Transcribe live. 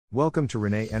Welcome to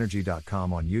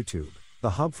ReneEnergy.com on YouTube,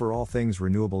 the hub for all things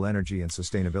renewable energy and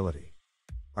sustainability.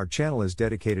 Our channel is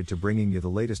dedicated to bringing you the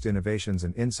latest innovations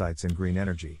and insights in green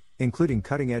energy, including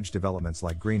cutting-edge developments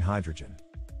like green hydrogen.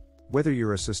 Whether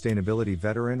you're a sustainability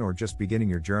veteran or just beginning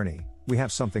your journey, we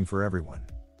have something for everyone.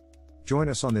 Join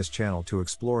us on this channel to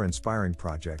explore inspiring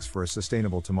projects for a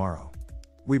sustainable tomorrow.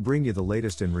 We bring you the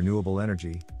latest in renewable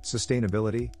energy,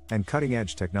 sustainability, and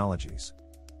cutting-edge technologies.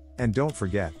 And don't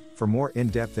forget, for more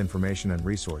in-depth information and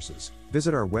resources,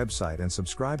 visit our website and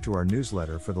subscribe to our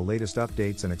newsletter for the latest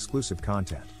updates and exclusive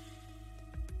content.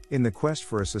 In the quest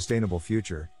for a sustainable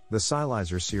future, the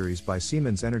Silyzer series by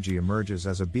Siemens Energy emerges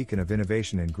as a beacon of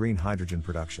innovation in green hydrogen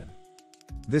production.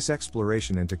 This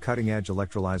exploration into cutting-edge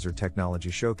electrolyzer technology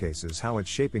showcases how it's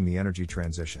shaping the energy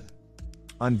transition.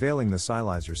 Unveiling the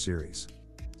Silyzer series.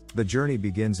 The journey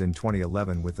begins in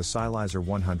 2011 with the Silyzer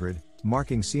 100,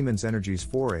 marking Siemens Energy's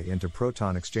foray into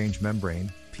Proton Exchange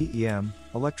Membrane (PEM)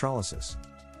 electrolysis.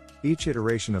 Each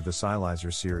iteration of the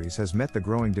Silyzer series has met the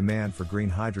growing demand for green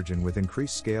hydrogen with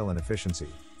increased scale and efficiency,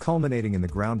 culminating in the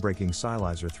groundbreaking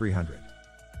Silyzer 300.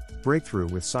 Breakthrough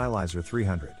with Silyzer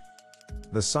 300.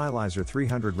 The Silyzer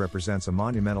 300 represents a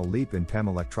monumental leap in PEM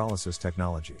electrolysis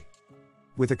technology.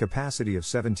 With a capacity of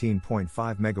 17.5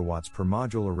 megawatts per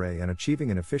module array and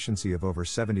achieving an efficiency of over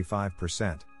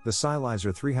 75%, the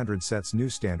Silyzer 300 sets new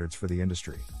standards for the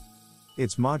industry.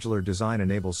 Its modular design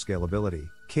enables scalability,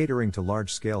 catering to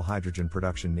large-scale hydrogen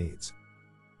production needs.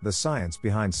 The science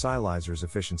behind Silyzer's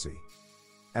efficiency.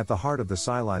 At the heart of the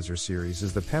Silyzer series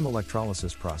is the PEM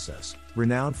electrolysis process,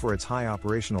 renowned for its high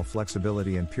operational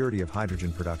flexibility and purity of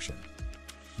hydrogen production.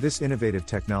 This innovative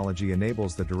technology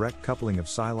enables the direct coupling of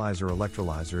Silyzer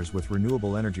electrolyzers with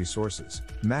renewable energy sources,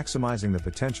 maximizing the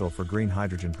potential for green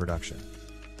hydrogen production.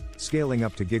 Scaling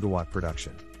up to gigawatt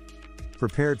production.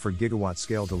 Prepared for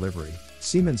gigawatt-scale delivery,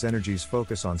 Siemens Energy's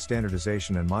focus on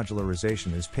standardization and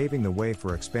modularization is paving the way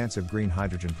for expansive green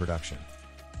hydrogen production.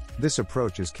 This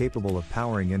approach is capable of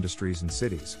powering industries and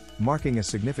cities, marking a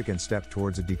significant step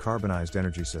towards a decarbonized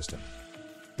energy system.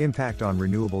 Impact on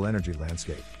renewable energy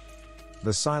landscape. The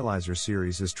Silyzer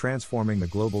series is transforming the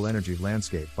global energy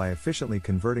landscape by efficiently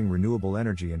converting renewable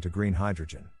energy into green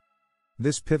hydrogen.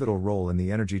 This pivotal role in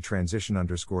the energy transition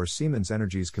underscores Siemens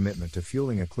Energy's commitment to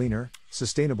fueling a cleaner,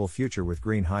 sustainable future with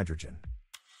green hydrogen.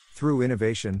 Through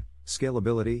innovation,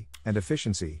 scalability, and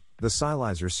efficiency, the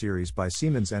Silyzer series by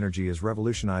Siemens Energy is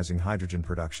revolutionizing hydrogen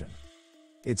production.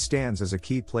 It stands as a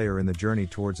key player in the journey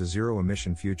towards a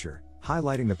zero-emission future,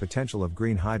 highlighting the potential of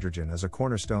green hydrogen as a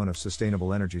cornerstone of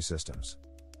sustainable energy systems.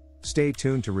 Stay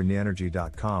tuned to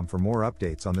ReneEnergy.com for more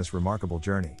updates on this remarkable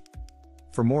journey.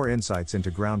 For more insights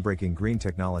into groundbreaking green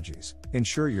technologies,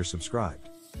 ensure you're subscribed.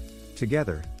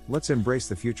 Together, let's embrace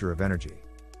the future of energy.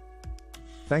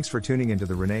 Thanks for tuning into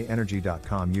the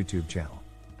ReneEnergy.com YouTube channel.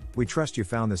 We trust you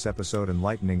found this episode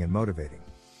enlightening and motivating.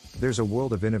 There's a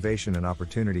world of innovation and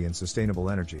opportunity in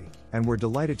sustainable energy, and we're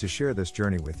delighted to share this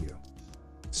journey with you.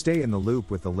 Stay in the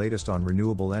loop with the latest on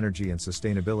renewable energy and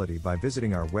sustainability by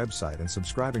visiting our website and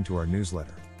subscribing to our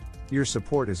newsletter. Your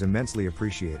support is immensely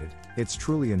appreciated, it's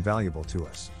truly invaluable to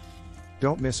us.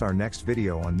 Don't miss our next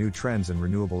video on new trends in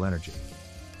renewable energy.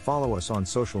 Follow us on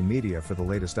social media for the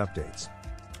latest updates.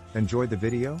 Enjoyed the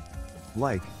video?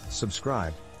 Like,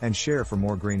 subscribe, and share for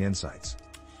more green insights.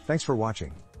 Thanks for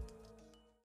watching.